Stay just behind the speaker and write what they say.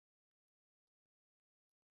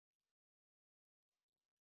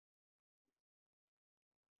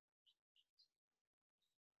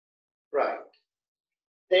Right.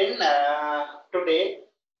 Then today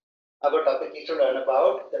our topic is to learn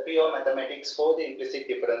about the pure mathematics for the implicit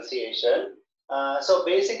differentiation. So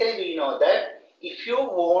basically we know that if you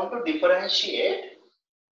want to differentiate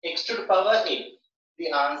x to the power n, the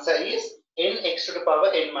answer is n x to the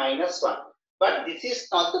power n minus 1. But this is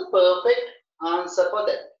not the perfect answer for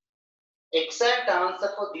that. Exact answer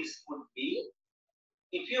for this would be,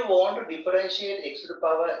 if you want to differentiate x to the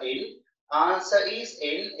power n, answer is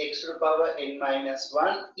n x to the power n minus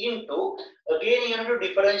 1 into, again you have to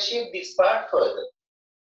differentiate this part further.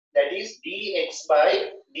 That is dx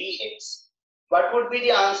by dx. What would be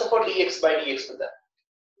the answer for dx by dx to that?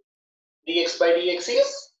 Dx by dx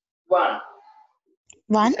is 1.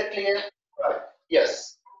 1. Is that clear? Right.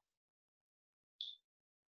 Yes.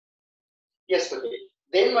 Yes, Pradeep.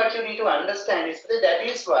 Then what you need to understand is that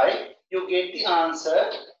is why you get the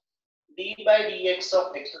answer d by dx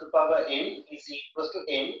of x to the power n is equals to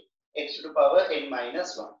n x to the power n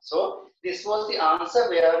minus 1. So this was the answer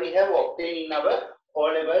where we have obtained in our O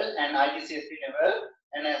level and IGCSE level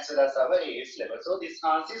and as well as our AS level. So this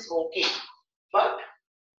answer is okay. But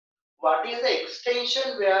what is the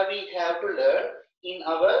extension where we have to learn in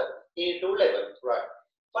our A2 level, right?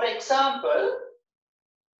 For example,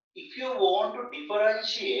 if you want to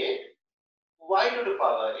differentiate y to the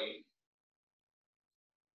power n,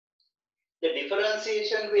 the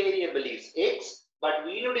differentiation variable is x, but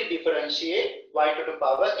we need to differentiate y to the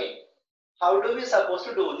power n. How do we supposed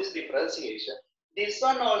to do this differentiation? This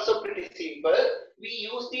one also pretty simple. We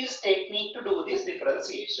use this technique to do this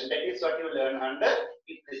differentiation. That is what you learn under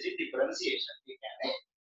implicit differentiation. We can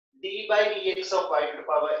d by dx of y to the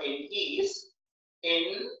power n is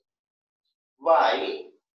n y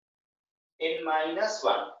n minus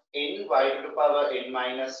 1. N y to the power n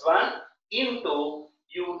minus 1 into,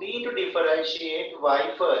 you need to differentiate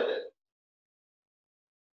y further.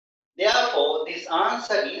 Therefore, this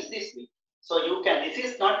answer is this way. So you can, this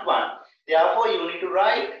is not 1. Therefore, you need to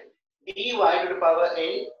write dy to the power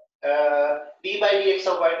n, d by dx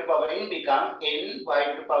of y to the power n become n y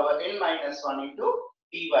to the power n minus 1 into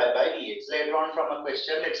dy by dx. Later on from a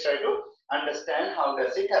question, let's try to understand how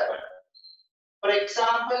does it happen. For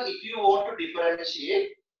example, if you want to differentiate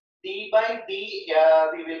d by d,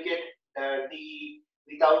 we will get d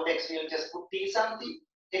without x, we will just put t something,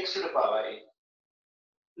 x to the power n.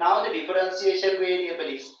 Now the differentiation variable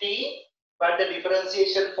is t, but the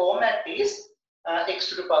differentiation format is x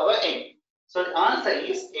to the power n. So the answer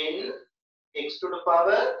is n x to the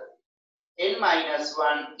power n minus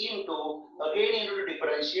 1 into, again you need to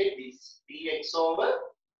differentiate this dx over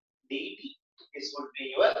dt. This would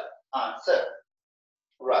be your answer.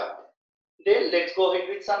 Right. Then let's go ahead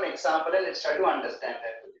with some example and let's try to understand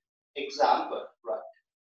that. Example, right.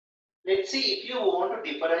 Let's see, if you want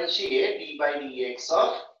to differentiate d by dx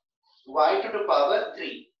of y to the power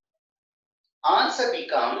 3. Answer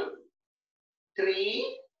become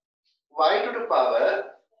 3 y to the power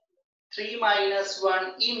 3 minus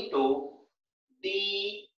 1 into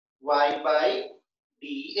dy by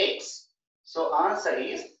dx. So answer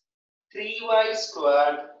is 3y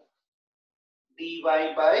squared dy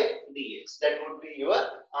by dx. That would be your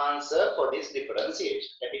answer for this differentiation.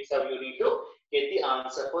 That is how you need to get the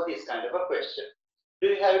answer for this kind of a question. Do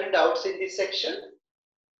you have any doubts in this section?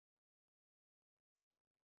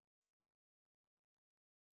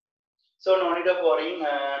 So no need of worrying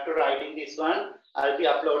to writing this one. I'll be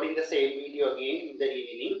uploading the same video again in the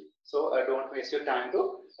evening. So don't waste your time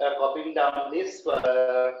to copying down this.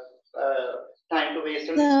 Time to waste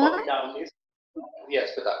on copy down this.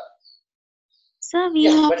 Yes, Pita. Sir, we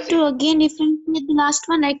have to again differentiate the last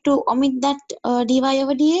one, like to omit that dy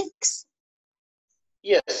over dx.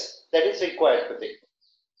 Yes, that is required, Pratik.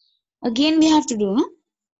 Again, we have to do, no?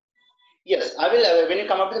 Yes, I will. When you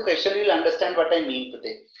come up with the question, you will understand what I mean,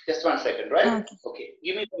 Pratik. Just 1 second, right? Okay.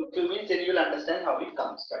 Give me 2 minutes, then you will understand how it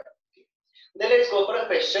comes. Right? Okay. Then let's go for a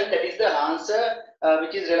question that is the answer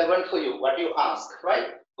which is relevant for you, what you ask,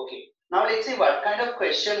 right? Okay. Now let's see what kind of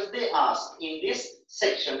questions they ask in this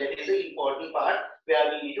section. That is the important part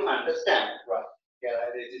where we need to understand. Right. Here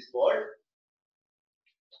there is this board.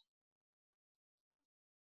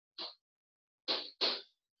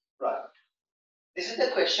 Right. This is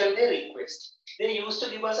the question they request. They used to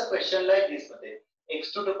give us a question like this,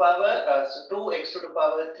 x to the power 2x to the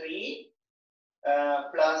power 3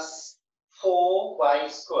 plus 4y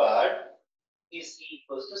squared is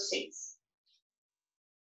equals to 6.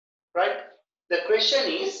 Right? The question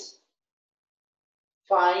is,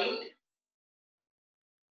 find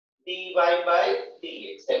dy by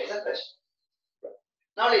dx. That is a question.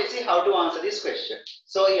 Now let's see how to answer this question.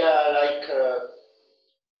 So yeah, like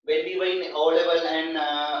when we were in O level and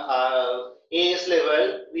AS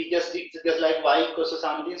level, we just did just like y equals to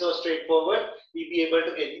something so straightforward, we be able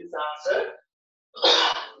to get this answer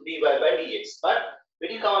dy by dx. But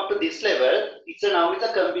when you come up to this level, it's now with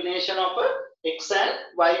a combination of a x and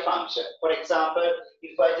y function. For example,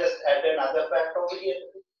 if I just add another fact over here,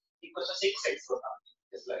 equals to 6x or something,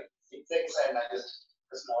 just like 6x and I just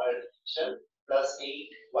a small addition plus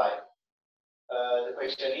 8y. The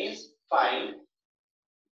question is find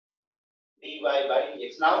dy by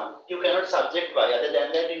dx. Now you cannot subject y. Other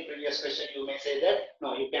than that, in previous question you may say that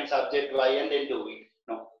no, you can subject y and then do it.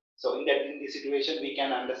 No. So in this situation we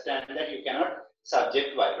can understand that you cannot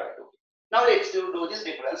subject y, right? Okay. Now let's do this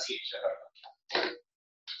differentiation.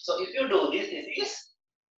 So if you do this, this is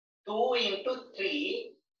 2 into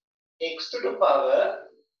 3 x to the power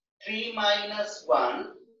 3 minus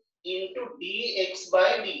 1 into dx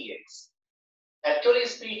by dx. Actually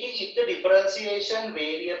speaking, if the differentiation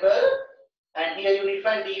variable, and here you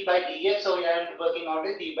define d by dx, so we are working out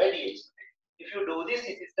with d by dx. If you do this,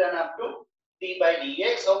 it is turned up to d by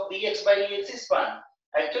dx of dx by dx is 1.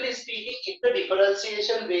 Actually speaking, if the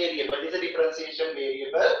differentiation variable is a differentiation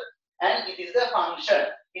variable and it is the function,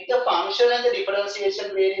 if the function and the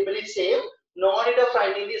differentiation variable is same, no need of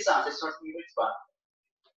writing this answer, it's not even 1.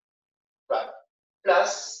 Right.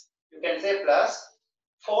 Plus, you can say plus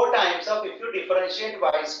 4 times of, if you differentiate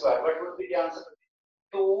y square, what would be the answer?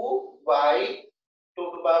 2y 2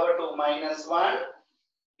 to the power 2 minus 1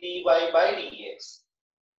 dy by dx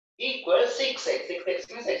equals 6x.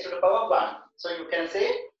 6x means x to the power 1. So you can say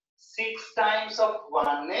 6 times of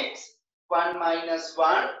 1x 1 minus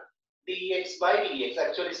 1 dx by dx.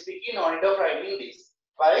 Actually speaking, no need of writing this.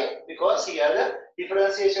 Why? Because here the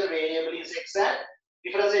differentiation variable is x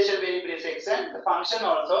and the function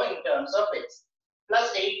also in terms of x.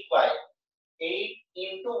 Plus 8y. 8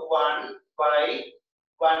 into 1 by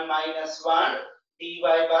 1 minus 1 dy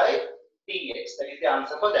by dx. That is the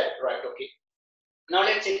answer for that, right? Okay. Now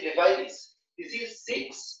let's simplify this. This is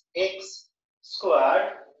 6x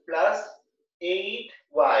squared plus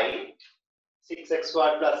 8y. 6x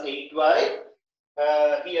squared plus 8y.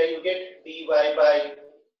 Here you get dy by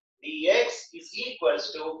dx is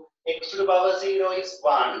equals to x to the power 0 is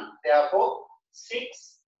 1. Therefore,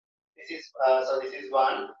 6. This is this is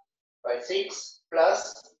 1. Right, 6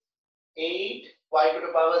 plus 8 y to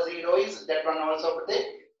the power 0 is that one also put the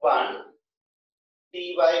 1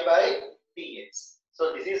 dy by dx.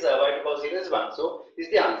 So this is y to the power 0 is 1. So this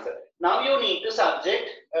is the answer. Now you need to subject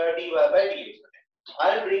dy by dx.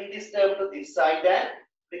 I'll bring this term to this side and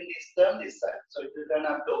bring this term this side. So it will turn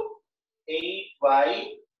up to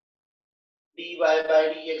 8y dy by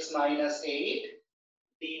dx minus 8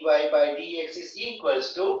 dy by dx is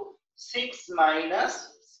equals to 6 minus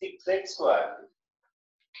 6x squared.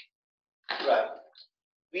 Right.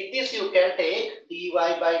 With this you can take dy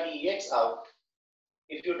by dx out.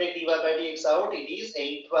 If you take dy by dx out, it is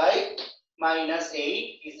 8y minus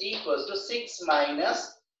 8 is equals to 6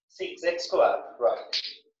 minus 6x squared. Right.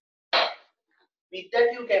 With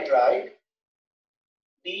that you can write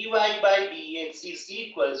dy by dx is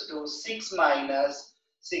equals to 6 minus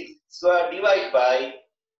 6 squared divided by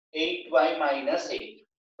 8y minus 8.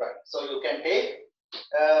 Right. So you can take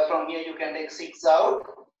from here you can take 6 out.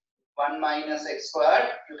 1 minus x squared,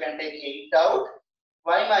 you can take 8 out.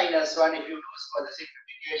 Y minus 1, if you do for the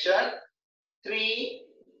simplification, 3,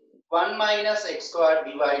 1 minus x squared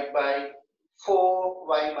divided by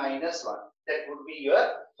 4y minus 1. That would be your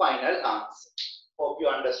final answer. Hope you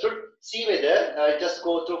understood. See whether, just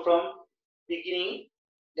go through from beginning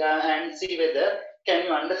and see whether can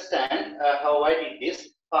you understand how I did this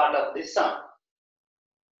part of this sum.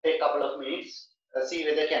 Take a couple of minutes, see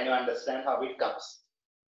whether can you understand how it comes.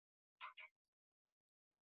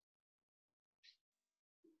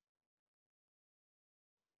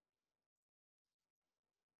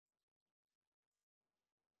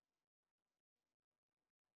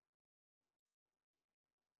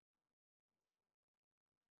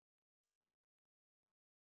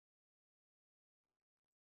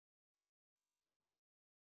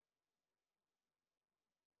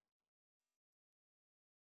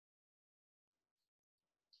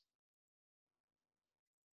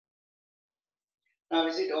 Now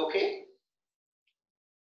is it okay?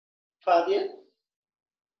 Fadil?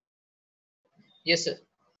 Yes, sir.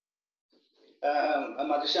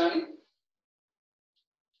 Madhushani?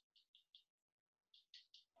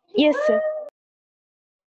 Yes, sir.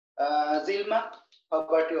 Zilma, how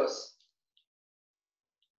about yours?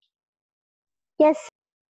 Yes.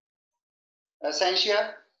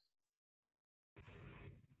 Sanshia?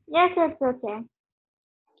 Yes, it's okay.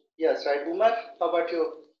 Yes, right. Umar, how about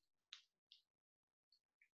you?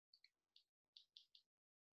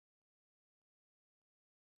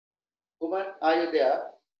 Kumar, are you there?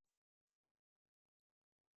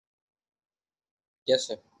 Yes,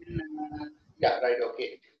 sir. Yeah, right.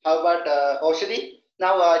 Okay. How about Oshadi?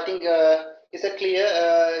 Now I think is it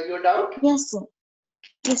clear your doubt? Yes, sir.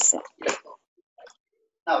 Yes, sir.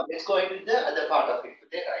 Now let's go into the other part of it.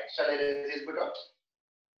 Okay, right? Shall I raise this button?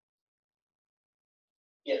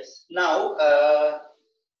 Yes. Now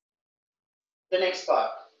the next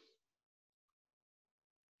part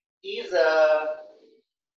is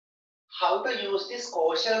how to use this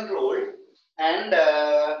quotient rule and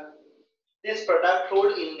this product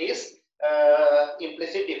rule in this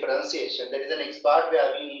implicit differentiation. That is the next part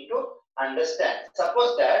where we need to understand.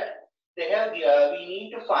 Suppose that they have we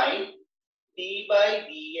need to find d by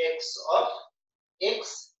dx of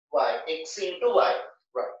x y, x into y,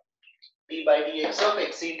 right? D by dx of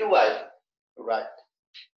x into y, right?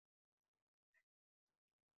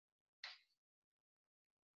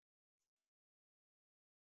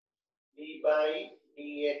 D by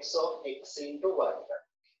dx of x into y.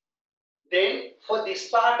 Then for this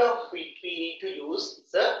part of it, we need to use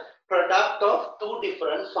the product of two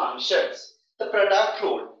different functions. The product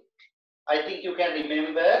rule. I think you can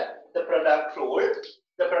remember the product rule.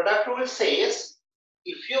 The product rule says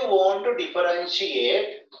if you want to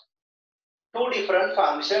differentiate two different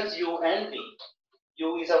functions u and v.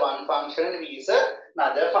 U is a one function and v is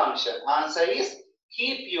another function. Answer is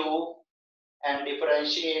keep u and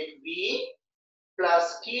differentiate v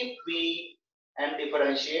plus keep v and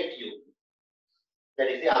differentiate u. That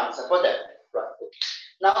is the answer for that. Right.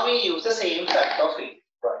 Now we use the same fact of it.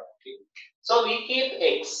 Right. So we keep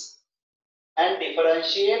x and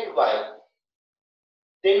differentiate y.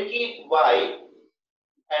 Then keep y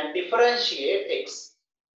and differentiate x.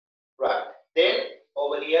 Right. Then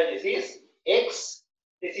over here this is x.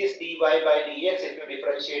 This is dy by dx. If you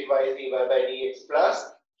differentiate y is dy by dx plus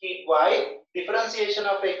keep y. Differentiation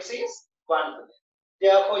of x is 1.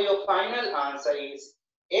 Therefore your final answer is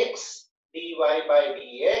x dy by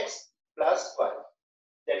dx plus 5.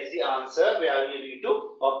 That is the answer where we need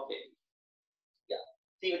to obtain. Yeah.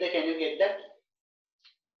 See whether can you get that?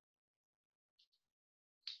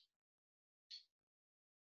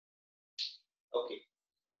 Okay.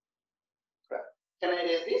 Right. Can I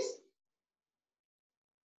raise this?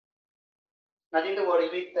 Nothing to worry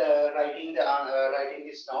with writing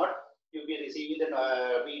this note. You'll be receiving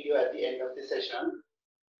the video at the end of the session.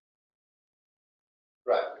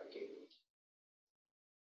 Right. Okay.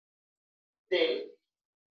 Then,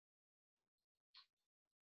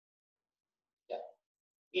 yeah.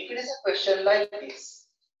 If it is a question like this,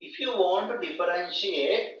 if you want to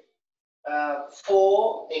differentiate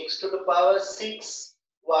 4x to the power 6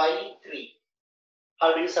 y3,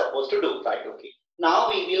 how are you supposed to do? Right. Okay. Now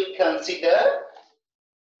we will consider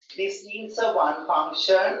this is a one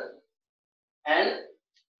function and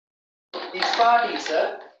this part is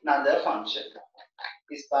another function.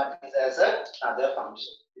 This part is as another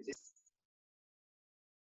function. This is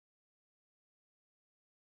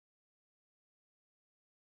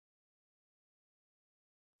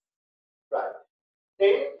right.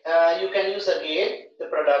 Then you can use again the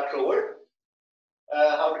product rule.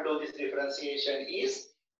 How to do this differentiation is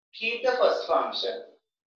keep the first function,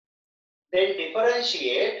 then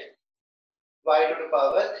differentiate y to the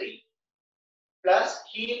power 3 plus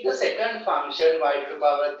keep the second function y to the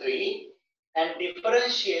power 3 and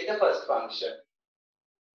differentiate the first function.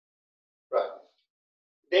 Right.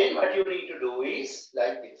 Then what you need to do is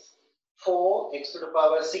like this: 4x to the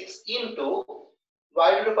power 6 into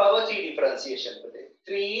y to the power 3 differentiation.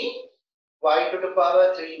 3 y to the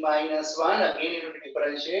power 3 minus 1, again you have to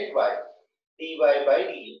differentiate y, dy by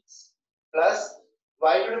dx, plus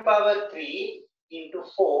y to the power 3 into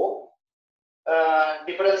 4,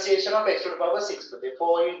 differentiation of x to the power 6.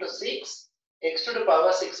 4 into 6, x to the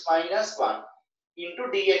power 6 minus 1 into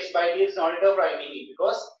dx by dx, not enough writing it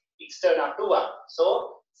because it's turned up to 1.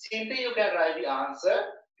 So simply you can write the answer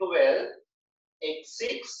 12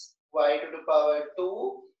 x6 y to the power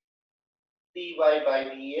 2 dy by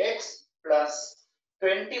dx plus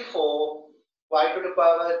 24 y to the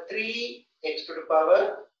power 3 x to the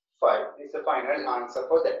power 5 is the final answer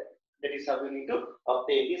for that. That is how we need to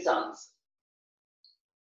obtain this answer.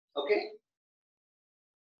 Okay.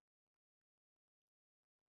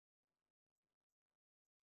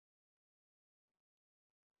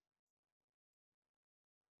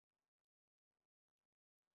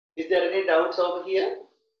 Is there any doubts over here?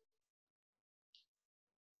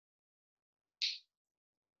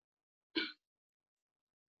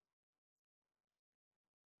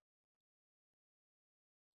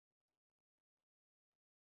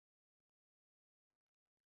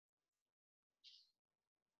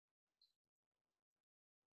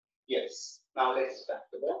 Yes. Now let's back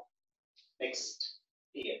to the next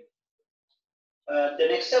here. The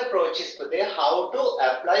next approach is today how to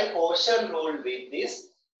apply quotient rule with this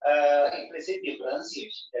implicit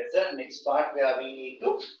differentiation. That's the next part where we need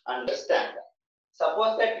to understand.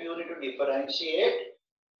 Suppose that you need to differentiate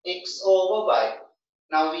x over y.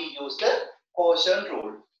 Now we use the quotient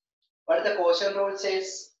rule. What the quotient rule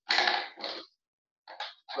says?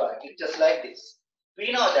 Right, it's just like this.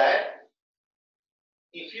 We know that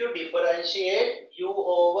if you differentiate u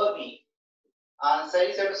over v, answer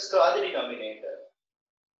is to square the denominator.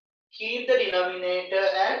 Keep the denominator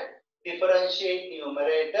and differentiate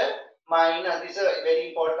numerator minus. This is a very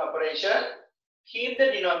important operation. Keep the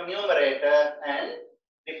numerator and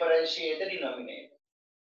differentiate the denominator.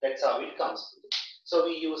 That's how it comes to. So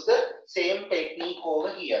we use the same technique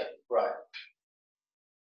over here, right?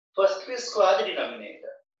 First we square the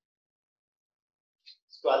denominator.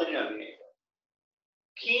 Square the denominator.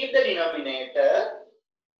 Keep the denominator.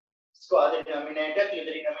 Square the denominator. Keep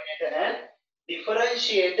the denominator and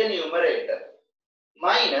differentiate the numerator.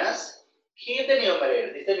 Minus. Keep the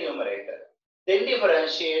numerator. This is the numerator. Then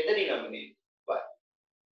differentiate the denominator. Y.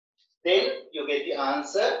 Then you get the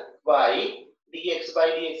answer y. Dx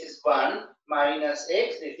by dx is 1 minus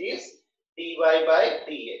x. This is dy by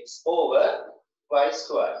dx over y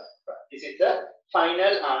squared. Right. This is the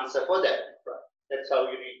final answer for that. Right. That's how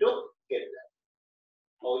you need to get that.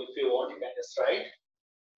 Or if you want, you can just write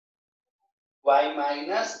y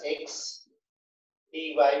minus x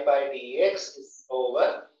dy by dx is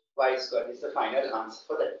over y squared. This is the final answer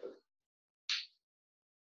for that.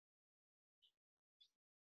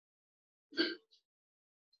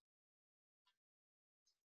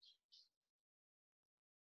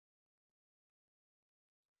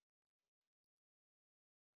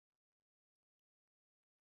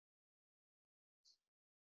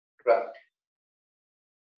 Right.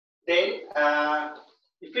 Then,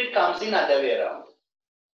 if it comes in other way around,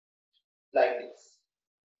 like this.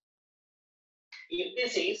 If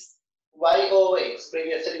this is y over x,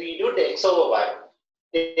 previously we did x over y.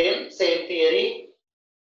 Then, same theory,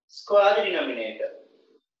 square the denominator.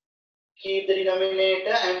 Keep the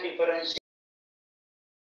denominator and differentiate.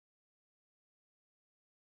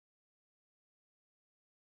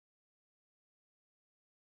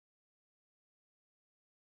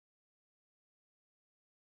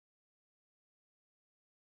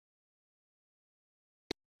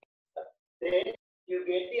 Then you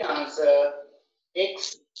get the answer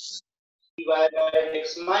x divided by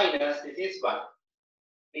x minus this is 1.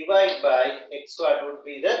 Divide by x squared would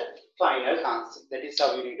be the final answer. That is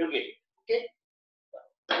how you need to get it. Okay?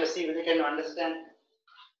 Let's see whether you can understand.